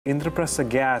Indraprastha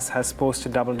Gas has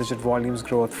posted double-digit volumes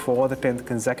growth for the 10th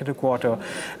consecutive quarter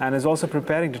and is also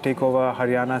preparing to take over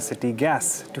Haryana City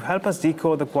Gas. To help us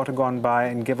decode the quarter gone by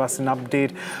and give us an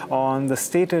update on the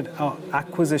stated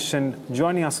acquisition,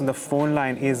 joining us on the phone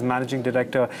line is Managing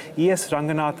Director E.S.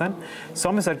 Ranganathan.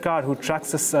 Soumya Sarkar, who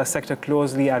tracks this sector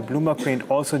closely at Bloomberg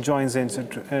Quint, also joins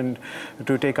in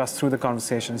to take us through the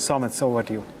conversation. Soumya, over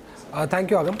to you.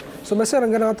 Thank you, Agam. So, Mr.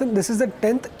 Ranganathan, this is the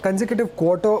 10th consecutive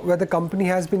quarter where the company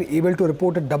has been able to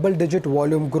report a double-digit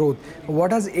volume growth.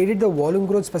 What has aided the volume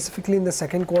growth specifically in the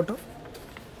second quarter?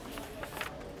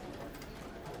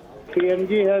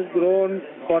 CNG has grown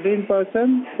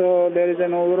 14%, so there is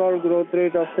an overall growth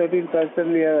rate of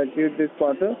 13% we have achieved this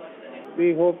quarter.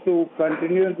 We hope to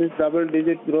continue this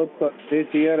double-digit growth for this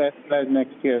year as well as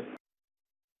next year.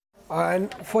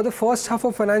 And for the first half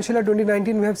of financial year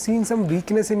 2019, we have seen some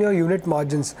weakness in your unit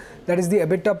margins. That is the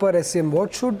EBITDA per SCM.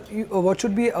 What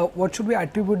should we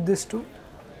attribute this to?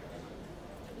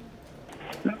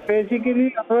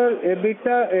 Basically, our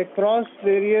EBITDA across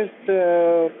various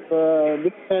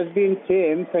this has been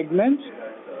same segments.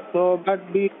 So, but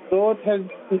the growth has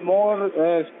been more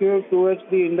skewed towards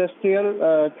the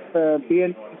industrial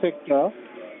PN sector.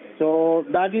 So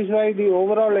that is why the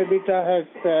overall EBITDA has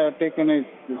taken a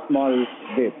small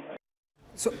dip.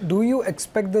 So do you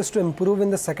expect this to improve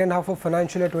in the second half of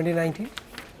financial year 2019?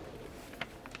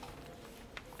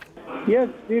 Yes,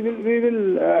 we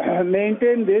will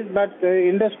maintain this, but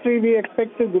industry we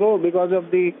expect to grow because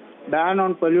of the ban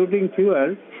on polluting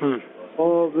fuel.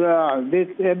 So this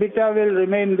EBITDA will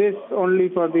remain this only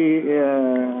for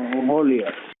the whole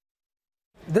year.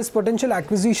 This potential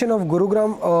acquisition of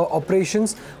Gurugram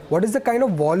operations, what is the kind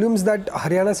of volumes that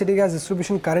Haryana City Gas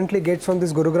Distribution currently gets from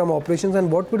this Gurugram operations, and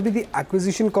what would be the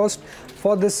acquisition cost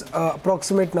for this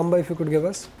approximate number, if you could give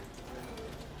us?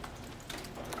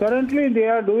 Currently they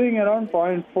are doing around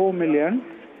 0.4 million.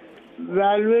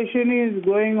 Valuation is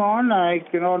going on. I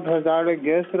cannot hazard a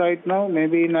guess right now.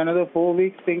 Maybe in another 4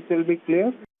 weeks things will be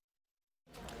clear.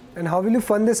 And how will you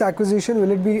fund this acquisition?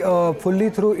 Will it be fully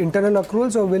through internal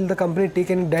accruals, or will the company take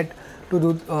any debt to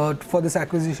do for this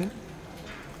acquisition?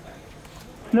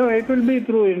 No, it will be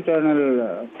through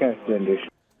internal cash generation.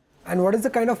 And what is the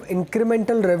kind of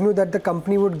incremental revenue that the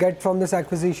company would get from this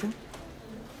acquisition?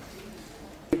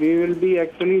 We will be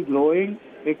actually growing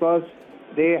because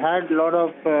they had a lot of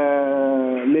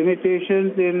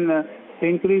limitations in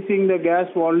increasing the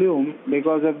gas volume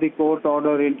because of the court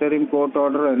order, interim court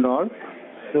order and all.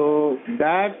 So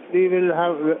that we will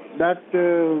have,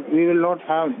 we will not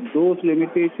have those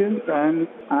limitations,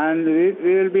 and we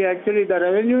will be actually, the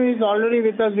revenue is already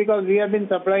with us because we have been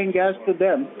supplying gas to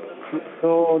them.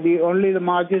 So only the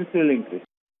margins will increase.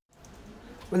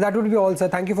 Well, that would be all, sir.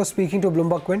 Thank you for speaking to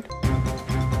Bloomberg Quint.